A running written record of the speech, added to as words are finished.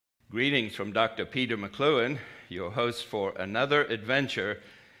Greetings from Dr. Peter McLewin, your host for another adventure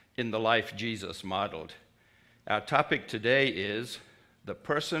in the life Jesus modeled. Our topic today is the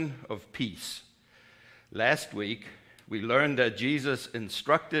person of peace. Last week, we learned that Jesus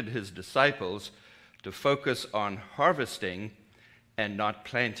instructed his disciples to focus on harvesting and not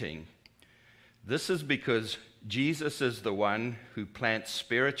planting. This is because Jesus is the one who plants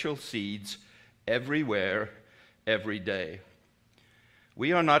spiritual seeds everywhere, every day.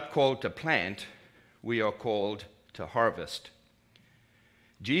 We are not called to plant, we are called to harvest.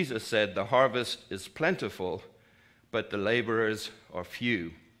 Jesus said the harvest is plentiful, but the laborers are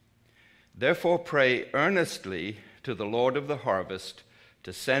few. Therefore pray earnestly to the Lord of the harvest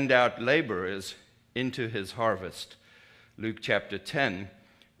to send out laborers into his harvest. Luke chapter 10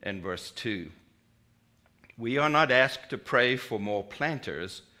 and verse 2. We are not asked to pray for more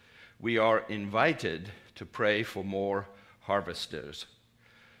planters, we are invited to pray for more harvesters.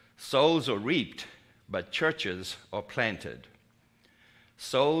 Souls are reaped, but churches are planted.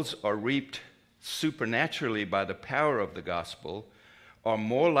 Souls are reaped supernaturally by the power of the gospel are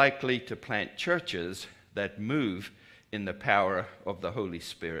more likely to plant churches that move in the power of the Holy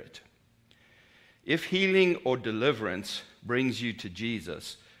Spirit. If healing or deliverance brings you to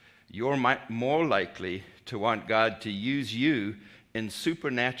Jesus, you're more likely to want God to use you in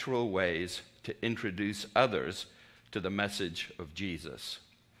supernatural ways to introduce others to the message of Jesus.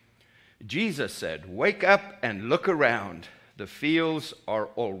 Jesus said, "Wake up and look around. The fields are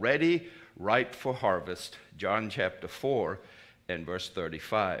already ripe for harvest." John chapter 4 and verse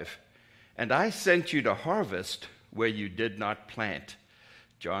 35. "And I sent you to harvest where you did not plant."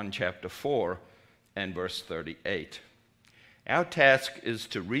 John chapter 4 and verse 38. Our task is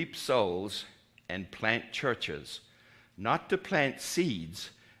to reap souls and plant churches, not to plant seeds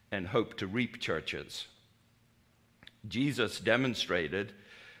and hope to reap churches. Jesus demonstrated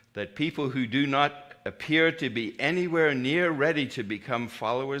that people who do not appear to be anywhere near ready to become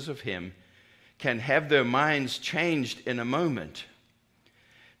followers of him can have their minds changed in a moment.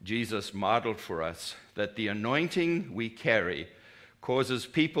 Jesus modeled for us that the anointing we carry causes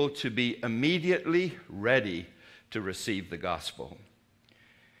people to be immediately ready to receive the gospel.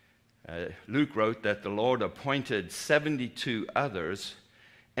 Luke wrote that the Lord appointed 72 others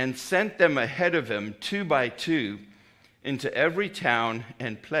and sent them ahead of him 2 by 2 into every town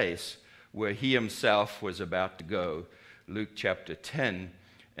and place where he himself was about to go. Luke chapter 10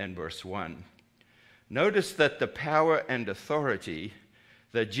 and verse 1. Notice that the power and authority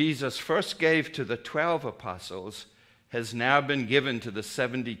that Jesus first gave to the 12 apostles has now been given to the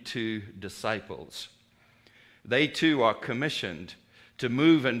 72 disciples. They too are commissioned to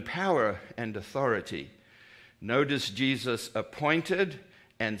move in power and authority. Notice Jesus appointed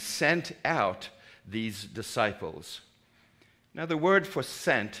and sent out these disciples. Now, the word for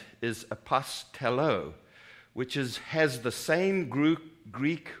sent is apostello, which has the same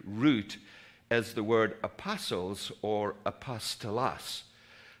Greek root as the word apostles or apostolos.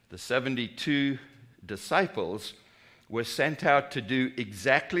 The 72 disciples were sent out to do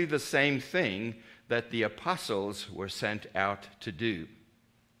exactly the same thing that the apostles were sent out to do.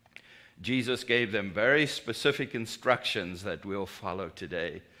 Jesus gave them very specific instructions that we'll follow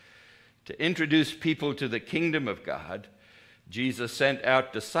today. To introduce people to the kingdom of God, Jesus sent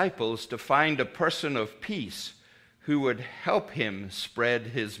out disciples to find a person of peace who would help him spread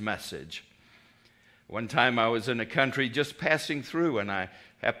his message. One time I was in a country just passing through, and I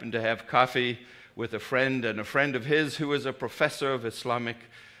happened to have coffee with a friend and a friend of his who was a professor of Islamic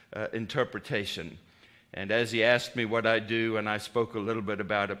interpretation. And as he asked me what I do, and I spoke a little bit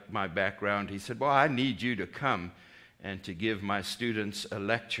about my background, he said, "Well, I need you to come and to give my students a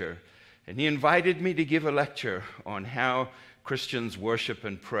lecture." And he invited me to give a lecture on how Christians worship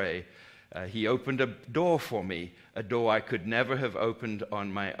and pray. He opened a door for me, a door I could never have opened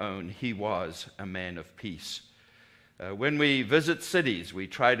on my own. He was a man of peace. When we visit cities, we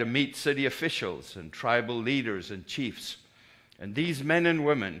try to meet city officials and tribal leaders and chiefs. And these men and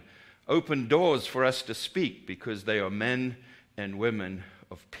women open doors for us to speak because they are men and women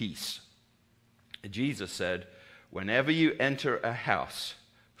of peace. Jesus said, "Whenever you enter a house,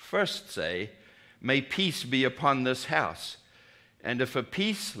 first say, 'May peace be upon this house.' And if a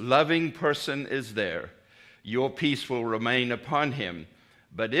peace-loving person is there, your peace will remain upon him.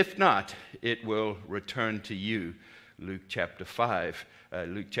 But if not, it will return to you." Luke chapter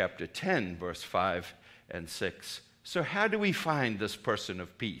 10, verse 5 and 6. So how do we find this person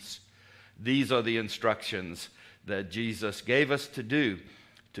of peace? These are the instructions that Jesus gave us to do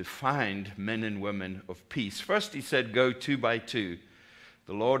to find men and women of peace. First, he said, go 2 by 2.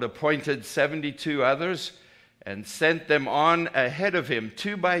 The Lord appointed 72 others and sent them on ahead of him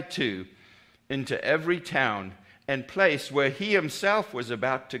 2 by 2 into every town and place where he himself was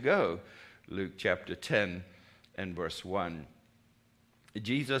about to go. Luke chapter 10 and verse 1.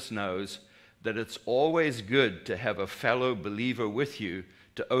 Jesus knows that it's always good to have a fellow believer with you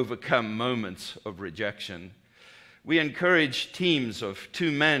to overcome moments of rejection. We encourage teams of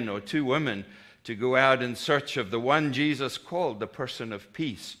 2 men or 2 women to go out in search of the one Jesus called the person of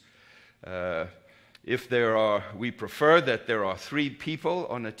peace. We prefer that there are 3 people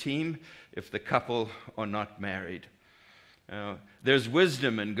on a team if the couple are not married. There's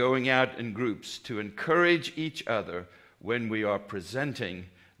wisdom in going out in groups to encourage each other when we are presenting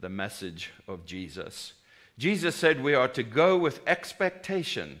the message of Jesus. Jesus said we are to go with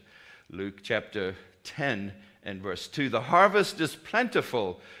expectation. Luke chapter 10 and verse 2. The harvest is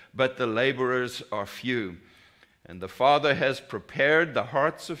plentiful, but the laborers are few. And the Father has prepared the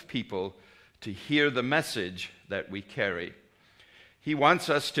hearts of people to hear the message that we carry. He wants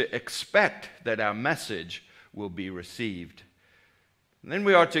us to expect that our message will be received. And then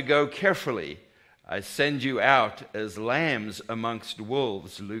we are to go carefully. I send you out as lambs amongst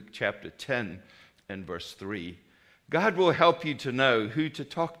wolves, Luke chapter 10 and verse 3. God will help you to know who to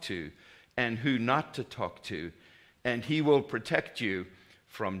talk to and who not to talk to, and he will protect you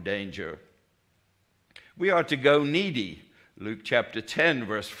from danger. We are to go needy, Luke chapter 10,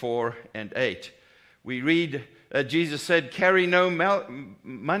 verse 4 and 8. We read, Jesus said, carry no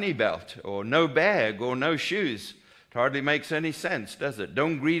money belt or no bag or no shoes. It hardly makes any sense, does it?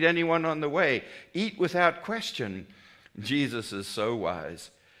 Don't greet anyone on the way. Eat without question. Jesus is so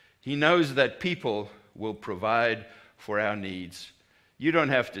wise. He knows that people will provide for our needs. You don't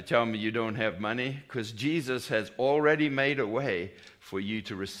have to tell me you don't have money, because Jesus has already made a way for you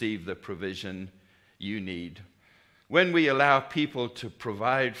to receive the provision you need. When we allow people to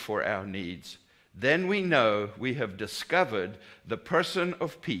provide for our needs, then we know we have discovered the person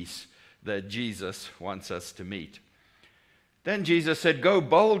of peace that Jesus wants us to meet. Then Jesus said, go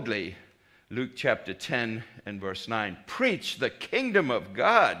boldly, Luke chapter 10 and verse 9. Preach, the kingdom of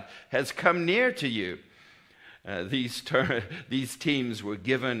God has come near to you. These teams were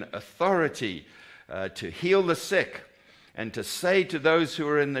given authority to heal the sick and to say to those who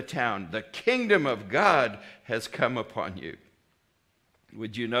are in the town, the kingdom of God has come upon you.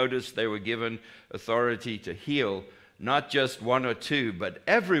 Would you notice they were given authority to heal not just 1 or 2, but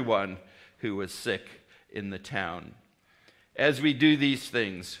everyone who was sick in the town? As we do these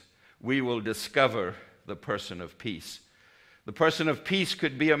things, we will discover the person of peace. The person of peace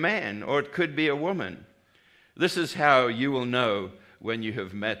could be a man or it could be a woman. This is how you will know when you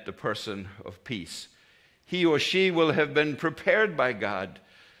have met the person of peace. He or she will have been prepared by God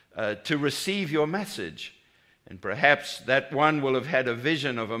to receive your message. And perhaps that one will have had a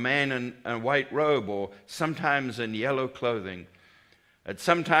vision of a man in a white robe or sometimes in yellow clothing. And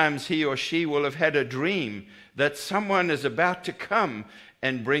sometimes he or she will have had a dream that someone is about to come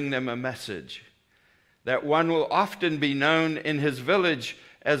and bring them a message. That one will often be known in his village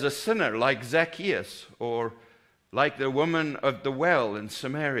as a sinner like Zacchaeus or like the woman of the well in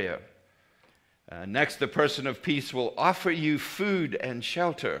Samaria. Next, the person of peace will offer you food and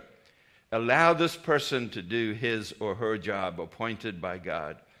shelter. Allow this person to do his or her job appointed by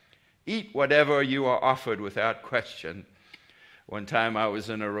God. Eat whatever you are offered without question. One time I was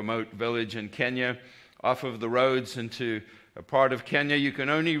in a remote village in Kenya, off of the roads into a part of Kenya you can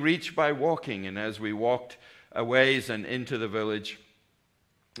only reach by walking. And as we walked a ways and into the village,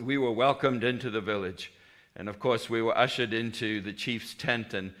 we were welcomed into the village. And of course we were ushered into the chief's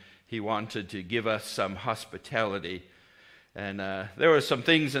tent, and he wanted to give us some hospitality. And there were some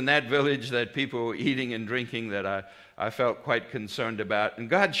things in that village that people were eating and drinking that I felt quite concerned about. And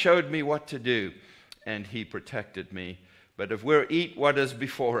God showed me what to do, and he protected me. But if we'll eat what is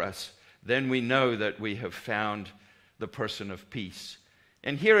before us, then we know that we have found the person of peace.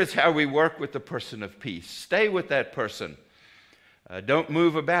 And here is how we work with the person of peace. Stay with that person. Don't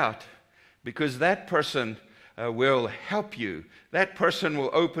move about, because that person will help you. That person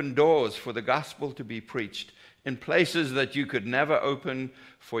will open doors for the gospel to be preached in places that you could never open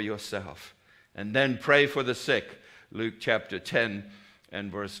for yourself. And then pray for the sick, Luke chapter 10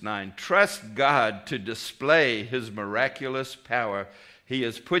 and verse 9. Trust God to display his miraculous power. He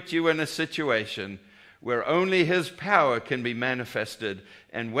has put you in a situation where only his power can be manifested,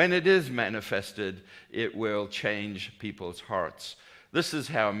 and when it is manifested, it will change people's hearts. This is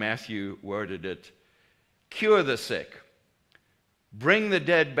how Matthew worded it. Cure the sick, bring the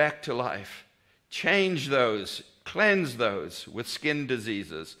dead back to life, change those, cleanse those with skin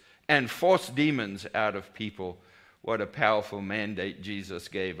diseases, and force demons out of people. What a powerful mandate Jesus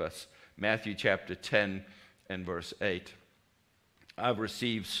gave us. Matthew chapter 10 and verse 8. I've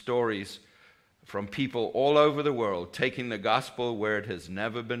received stories from people all over the world taking the gospel where it has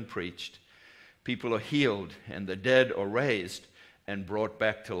never been preached. People are healed, and the dead are raised and brought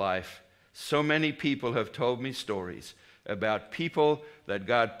back to life. So many people have told me stories about people that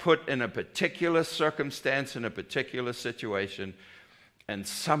God put in a particular circumstance, in a particular situation, and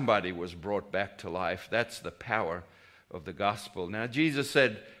somebody was brought back to life. That's the power of the gospel. Now, Jesus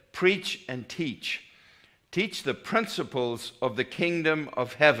said, preach and teach. Teach the principles of the kingdom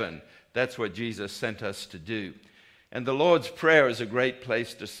of heaven. That's what Jesus sent us to do. And the Lord's Prayer is a great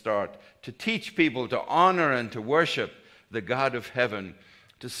place to start, to teach people to honor and to worship the God of heaven,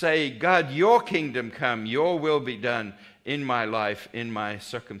 to say, God, your kingdom come, your will be done in my life, in my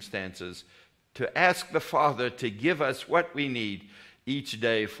circumstances, to ask the Father to give us what we need each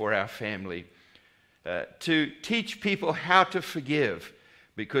day for our family, to teach people how to forgive,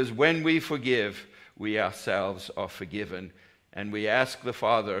 because when we forgive, we ourselves are forgiven, and we ask the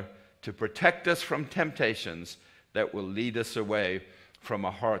Father to protect us from temptations that will lead us away from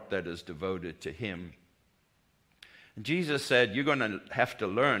a heart that is devoted to Him. And Jesus said, you're going to have to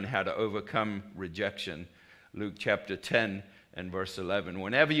learn how to overcome rejection. Luke chapter 10 and verse 11.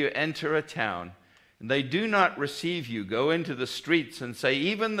 Whenever you enter a town and they do not receive you, go into the streets and say,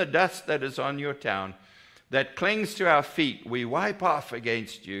 even the dust that is on your town, that clings to our feet, we wipe off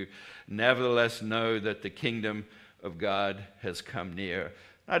against you. Nevertheless, know that the kingdom of God has come near.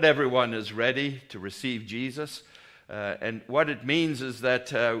 Not everyone is ready to receive Jesus. And what it means is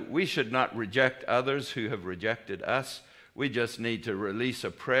that we should not reject others who have rejected us. We just need to release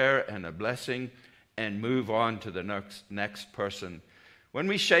a prayer and a blessing and move on to the next person. When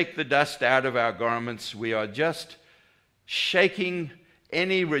we shake the dust out of our garments, we are just shaking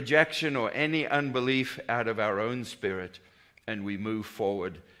any rejection or any unbelief out of our own spirit, and we move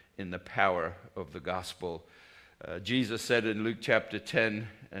forward in the power of the gospel. Jesus said in Luke chapter 10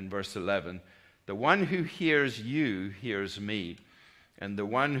 and verse 11, the one who hears you hears me, and the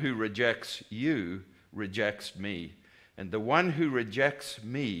one who rejects you rejects me, and the one who rejects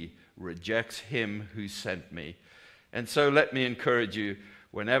me rejects him who sent me. And so let me encourage you,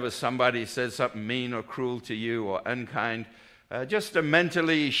 whenever somebody says something mean or cruel to you or unkind, just to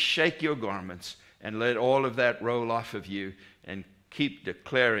mentally shake your garments and let all of that roll off of you, and keep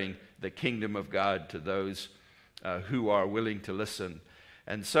declaring the kingdom of God to those who are willing to listen.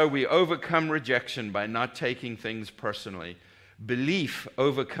 And so we overcome rejection by not taking things personally. Belief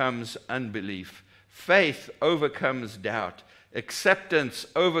overcomes unbelief. Faith overcomes doubt. Acceptance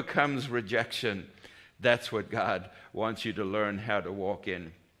overcomes rejection. That's what God wants you to learn how to walk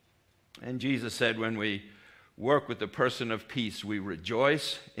in. And Jesus said, when we work with the person of peace, we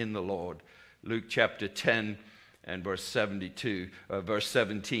rejoice in the Lord. Luke chapter 10 and verse 17.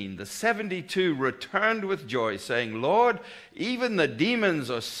 The 72 returned with joy, saying, Lord, even the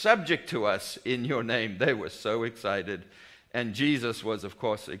demons are subject to us in your name. They were so excited. And Jesus was, of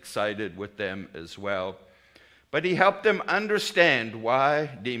course, excited with them as well. But he helped them understand why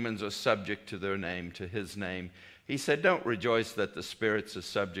demons are subject to their name, to his name. He said, don't rejoice that the spirits are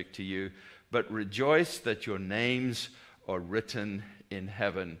subject to you, but rejoice that your names are written in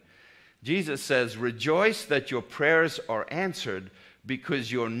heaven. Jesus says, rejoice that your prayers are answered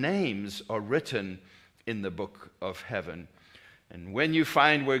because your names are written in the book of heaven. And when you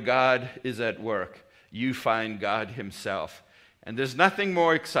find where God is at work, you find God himself. And there's nothing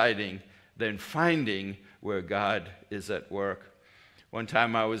more exciting than finding where God is at work. One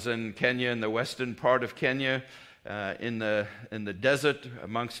time I was in Kenya, in the western part of Kenya, in the desert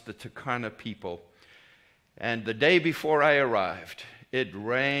amongst the Turkana people. And the day before I arrived, it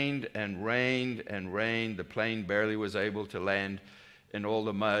rained and rained and rained. The plane barely was able to land in all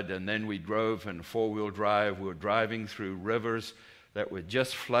the mud. And then we drove in four-wheel drive. We were driving through rivers that were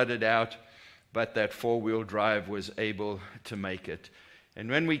just flooded out, but that four-wheel drive was able to make it. And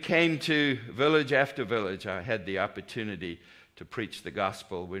when we came to village after village, I had the opportunity to preach the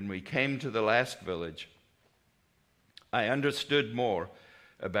gospel. When we came to the last village, I understood more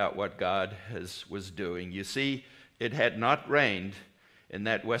about what God was doing. You see, it had not rained in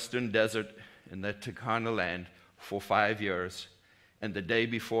that western desert, in that Turkana land, for 5 years. And the day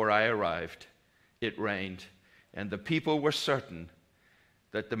before I arrived, it rained. And the people were certain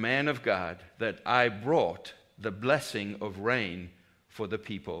that the man of God, that I brought the blessing of rain for the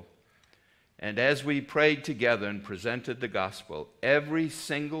people. And as we prayed together and presented the gospel, every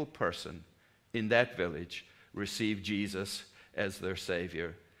single person in that village received Jesus as their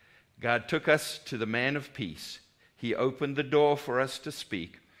Savior. God took us to the man of peace. He opened the door for us to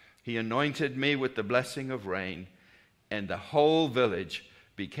speak. He anointed me with the blessing of rain, and the whole village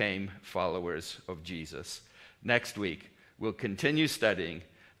became followers of Jesus. Next week, we'll continue studying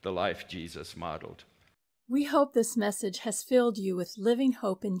the life Jesus modeled. We hope this message has filled you with living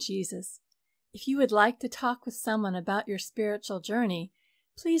hope in Jesus. If you would like to talk with someone about your spiritual journey,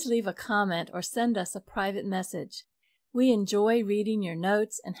 please leave a comment or send us a private message. We enjoy reading your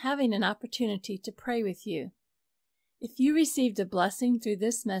notes and having an opportunity to pray with you. If you received a blessing through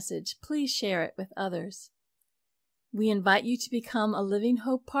this message, please share it with others. We invite you to become a Living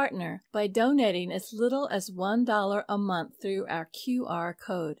Hope partner by donating as little as $1 a month through our QR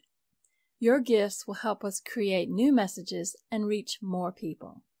code. Your gifts will help us create new messages and reach more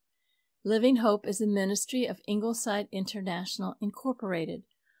people. Living Hope is a ministry of Ingleside International, Incorporated.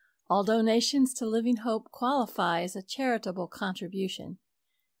 All donations to Living Hope qualify as a charitable contribution.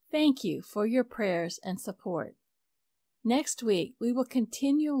 Thank you for your prayers and support. Next week, we will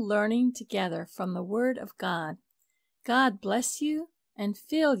continue learning together from the Word of God. God bless you and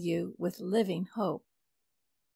fill you with living hope.